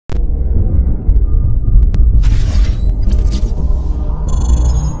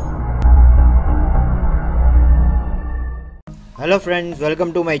Hello friends,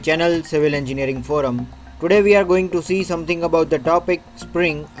 welcome to my channel Civil Engineering Forum. Today we are going to see something about the topic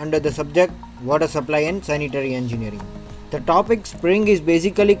spring under the subject water supply and sanitary engineering. The topic spring is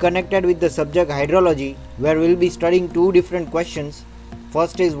basically connected with the subject hydrology, where we will be studying two different questions.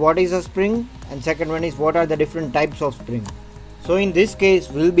 First is what is a spring and second one is what are the different types of spring. So in this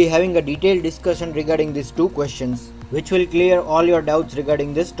case we will be having a detailed discussion regarding these two questions, which will clear all your doubts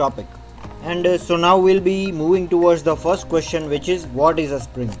regarding this topic. And so now we'll be moving towards the first question, which is what is a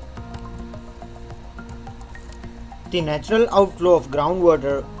spring? The natural outflow of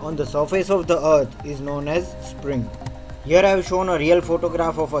groundwater on the surface of the earth is known as spring. Here I have shown a real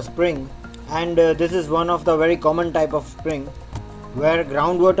photograph of a spring, and this is one of the very common type of spring where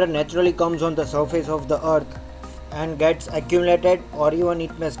groundwater naturally comes on the surface of the earth and gets accumulated, or even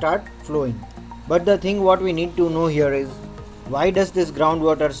it may start flowing. But the thing what we need to know here is, why does this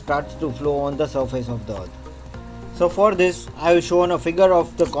groundwater starts to flow on the surface of the earth? So for this I have shown a figure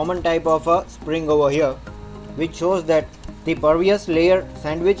of the common type of a spring over here, which shows that the pervious layer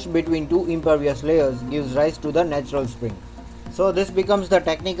sandwiched between two impervious layers gives rise to the natural spring. So this becomes the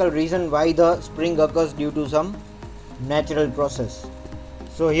technical reason why the spring occurs due to some natural process.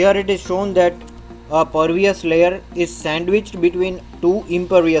 So here it is shown that a pervious layer is sandwiched between two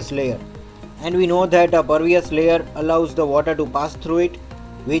impervious layers. And we know that a pervious layer allows the water to pass through it,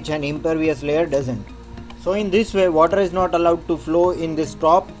 which an impervious layer doesn't. So in this way water is not allowed to flow in this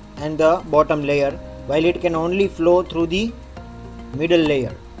top and the bottom layer, while it can only flow through the middle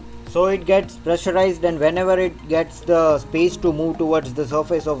layer. So it gets pressurized, and whenever it gets the space to move towards the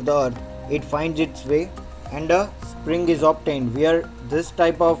surface of the earth, it finds its way and a spring is obtained, where this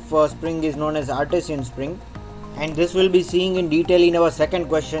type of spring is known as artesian spring. And this will be seeing in detail in our second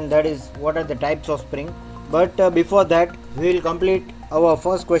question, that is what are the types of spring. But before that we will complete our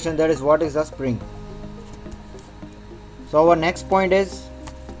first question, that is what is a spring. So our next point is,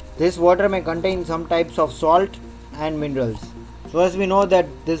 this water may contain some types of salt and minerals. So as we know that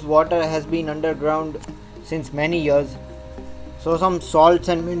this water has been underground since many years, so some salts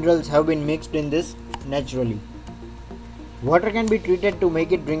and minerals have been mixed in this naturally. Water can be treated to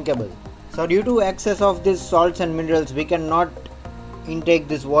make it drinkable. So due to excess of these salts and minerals, we cannot intake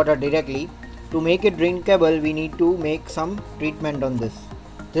this water directly. To make it drinkable, we need to make some treatment on this.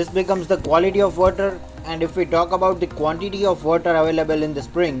 This becomes the quality of water. And if we talk about the quantity of water available in the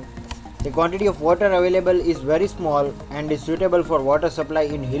spring, the quantity of water available is very small and is suitable for water supply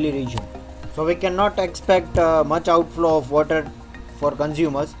in hilly region. So we cannot expect much outflow of water for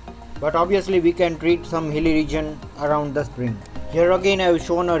consumers, but obviously we can treat some hilly region around the spring. Here again I have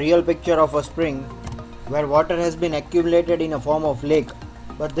shown a real picture of a spring where water has been accumulated in a form of lake,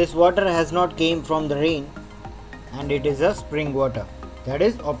 but this water has not came from the rain, and it is a spring water that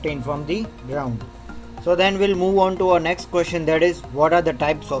is obtained from the ground. So then we'll move on to our next question, that is what are the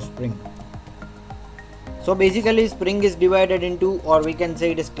types of spring. So basically spring is divided into, or we can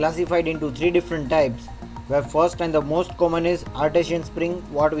say it is classified into three different types, where first and the most common is artesian spring,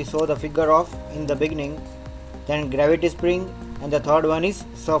 what we saw the figure of in the beginning, then gravity spring, and the third one is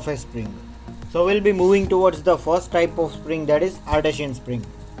surface spring. So we'll be moving towards the first type of spring, that is artesian spring.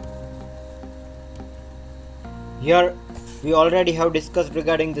 Here we already have discussed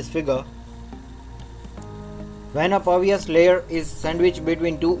regarding this figure. When a pervious layer is sandwiched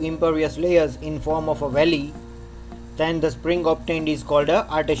between two impervious layers in form of a valley, then the spring obtained is called a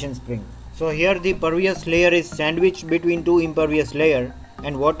artesian spring. So here the pervious layer is sandwiched between two impervious layers,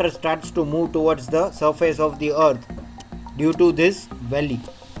 and water starts to move towards the surface of the earth due to this valley.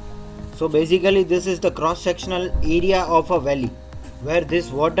 So basically this is the cross-sectional area of a valley, where this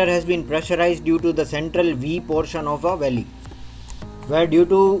water has been pressurized due to the central V portion of a valley, where due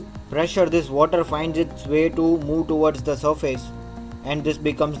to pressure this water finds its way to move towards the surface, and this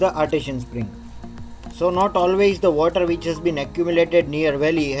becomes the artesian spring. So not always the water which has been accumulated near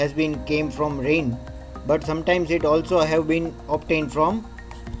valley has been came from rain, but sometimes it also have been obtained from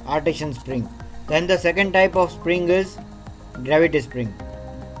artesian spring. Then the second type of spring is gravity spring.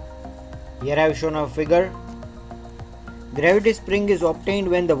 Here I have shown a figure. Gravity spring is obtained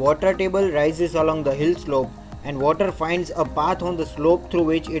when the water table rises along the hill slope and water finds a path on the slope through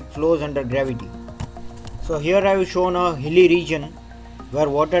which it flows under gravity. So here I have shown a hilly region where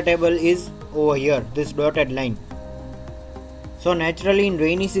water table is over here, this dotted line. So naturally in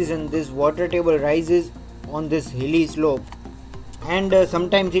rainy season this water table rises on this hilly slope, and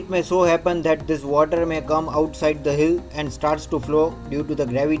sometimes it may so happen that this water may come outside the hill and starts to flow due to the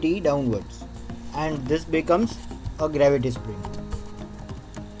gravity downwards, and this becomes a gravity spring.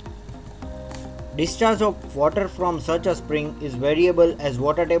 Discharge of water from such a spring is variable, as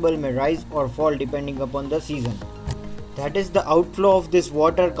water table may rise or fall depending upon the season. That is, the outflow of this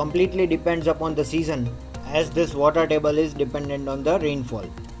water completely depends upon the season, as this water table is dependent on the rainfall.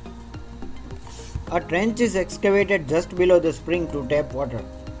 A trench is excavated just below the spring to tap water.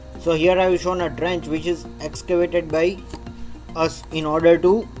 So here I have shown a trench which is excavated by us in order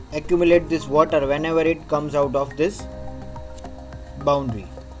to accumulate this water whenever it comes out of this boundary.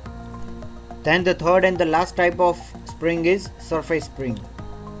 Then the third and the last type of spring is surface spring.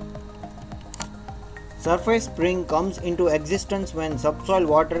 Surface spring comes into existence when subsoil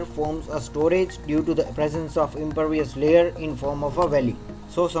water forms a storage due to the presence of impervious layer in form of a valley.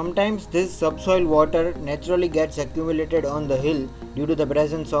 So sometimes this subsoil water naturally gets accumulated on the hill due to the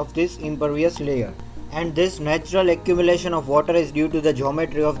presence of this impervious layer. And this natural accumulation of water is due to the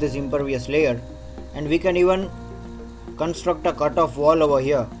geometry of this impervious layer. And we can even construct a cut-off wall over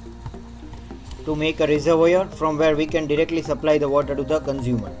here to make a reservoir from where we can directly supply the water to the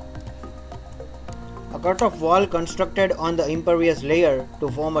consumer. A cut-off wall constructed on the impervious layer to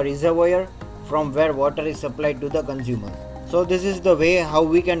form a reservoir from where water is supplied to the consumer. So this is the way how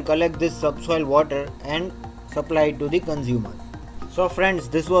we can collect this subsoil water and supply it to the consumer. So friends,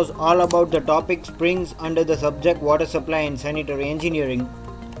 this was all about the topic springs under the subject water supply and sanitary engineering,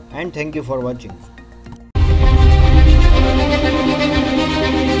 and thank you for watching.